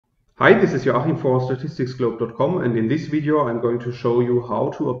Hi, this is Joachim for statisticsglobe.com, and in this video I'm going to show you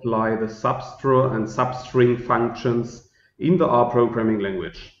how to apply the substr and substring functions in the R programming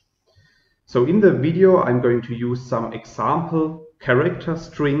language. So in the video I'm going to use some example character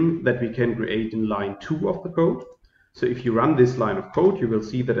string that we can create in line 2 of the code. So if you run this line of code, you will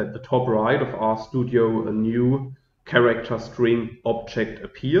see that at the top right of RStudio a new character string object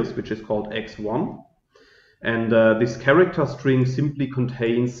appears, which is called x1. And this character string simply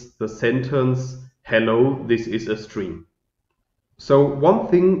contains the sentence, "Hello, this is a string." So one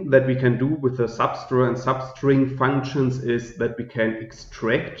thing that we can do with the substr and substring functions is that we can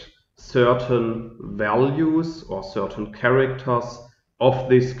extract certain values or certain characters of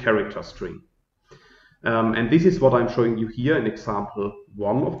this character string. And this is what I'm showing you here in example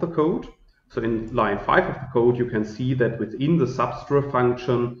 1 of the code. So in line 5 of the code, you can see that within the substr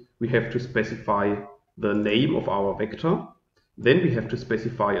function, we have to specify the name of our vector. Then we have to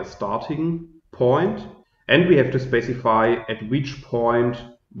specify a starting point, and we have to specify at which point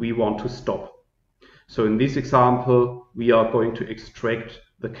we want to stop. So in this example, we are going to extract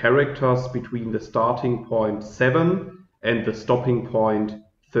the characters between the starting point 7 and the stopping point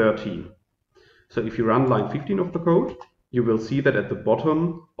 13. So if you run line 15 of the code, you will see that at the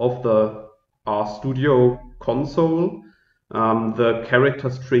bottom of the RStudio console, the character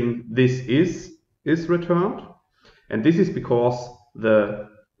string "this is returned. And this is because the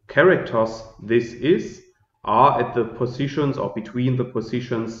characters "this is" are at the positions or between the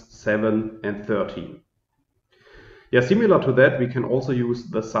positions 7 and 13. Yeah, similar to that, we can also use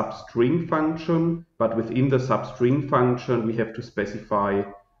the substring function, but within the substring function, we have to specify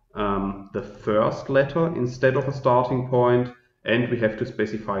the first letter instead of a starting point, and we have to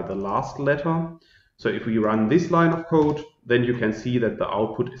specify the last letter. So if we run this line of code, then you can see that the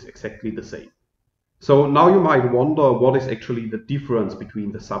output is exactly the same. So now you might wonder what is actually the difference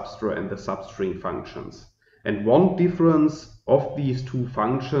between the substr and the substring functions. And one difference of these two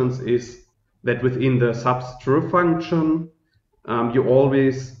functions is that within the substr function, you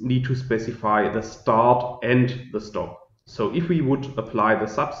always need to specify the start and the stop. So if we would apply the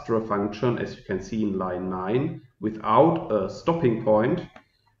substr function, as you can see in line 9, without a stopping point,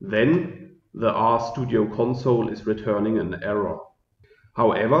 then the RStudio console is returning an error.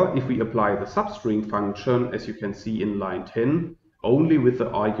 However, if we apply the substring function, as you can see in line 10, only with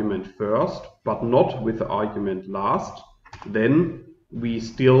the argument first, but not with the argument last, then we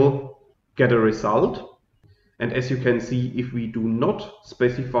still get a result. And as you can see, if we do not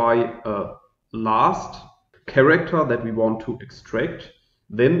specify a last character that we want to extract,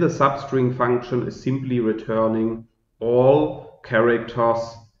 then the substring function is simply returning all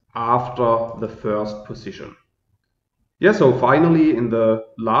characters after the first position. Yeah, so finally, in the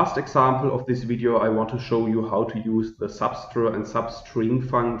last example of this video, I want to show you how to use the substr and substring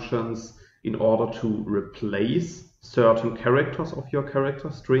functions in order to replace certain characters of your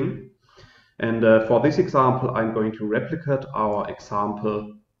character string. And for this example, I'm going to replicate our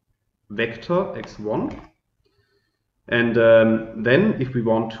example vector x1. And then if we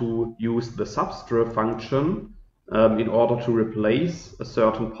want to use the substr function in order to replace a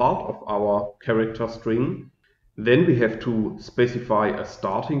certain part of our character string, then we have to specify a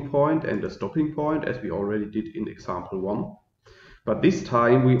starting point and a stopping point, as we already did in example 1. But this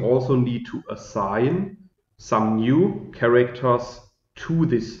time we also need to assign some new characters to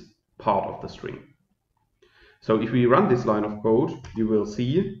this part of the string. So if we run this line of code, you will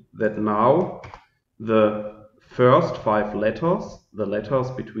see that now the first 5 letters, the letters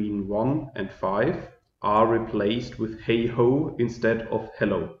between 1 and 5, are replaced with heyho instead of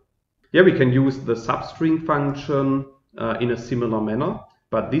hello. Yeah, we can use the substring function in a similar manner,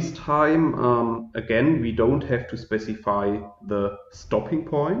 but this time, again, we don't have to specify the stopping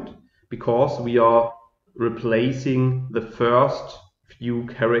point because we are replacing the first few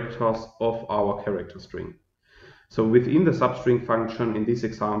characters of our character string. So within the substring function, in this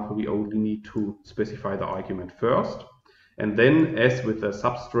example, we only need to specify the argument first. And then, as with the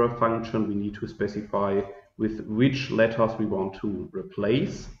substr function, we need to specify with which letters we want to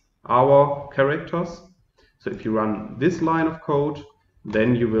replace our characters. So if you run this line of code,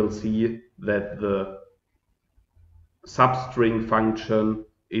 then you will see that the substring function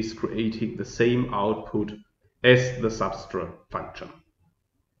is creating the same output as the substr function.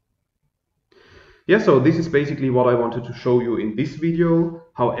 Yeah, so this is basically what I wanted to show you in this video.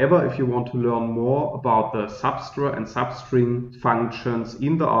 However, if you want to learn more about the substr and substring functions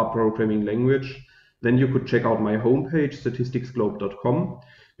in the R programming language, then you could check out my homepage, statisticsglobe.com,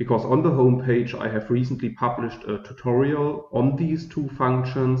 because on the homepage I have recently published a tutorial on these two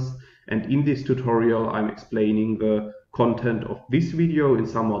functions, and in this tutorial I'm explaining the content of this video in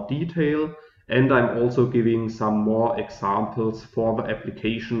some more detail, and I'm also giving some more examples for the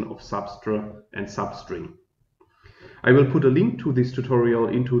application of substr and substring. I will put a link to this tutorial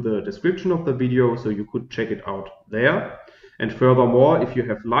into the description of the video, so you could check it out there. And furthermore, if you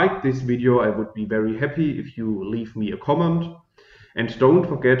have liked this video, I would be very happy if you leave me a comment. And don't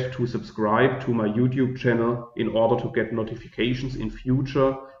forget to subscribe to my YouTube channel in order to get notifications in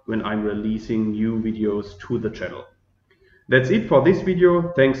future when I'm releasing new videos to the channel. That's it for this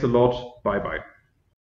video. Thanks a lot. Bye bye.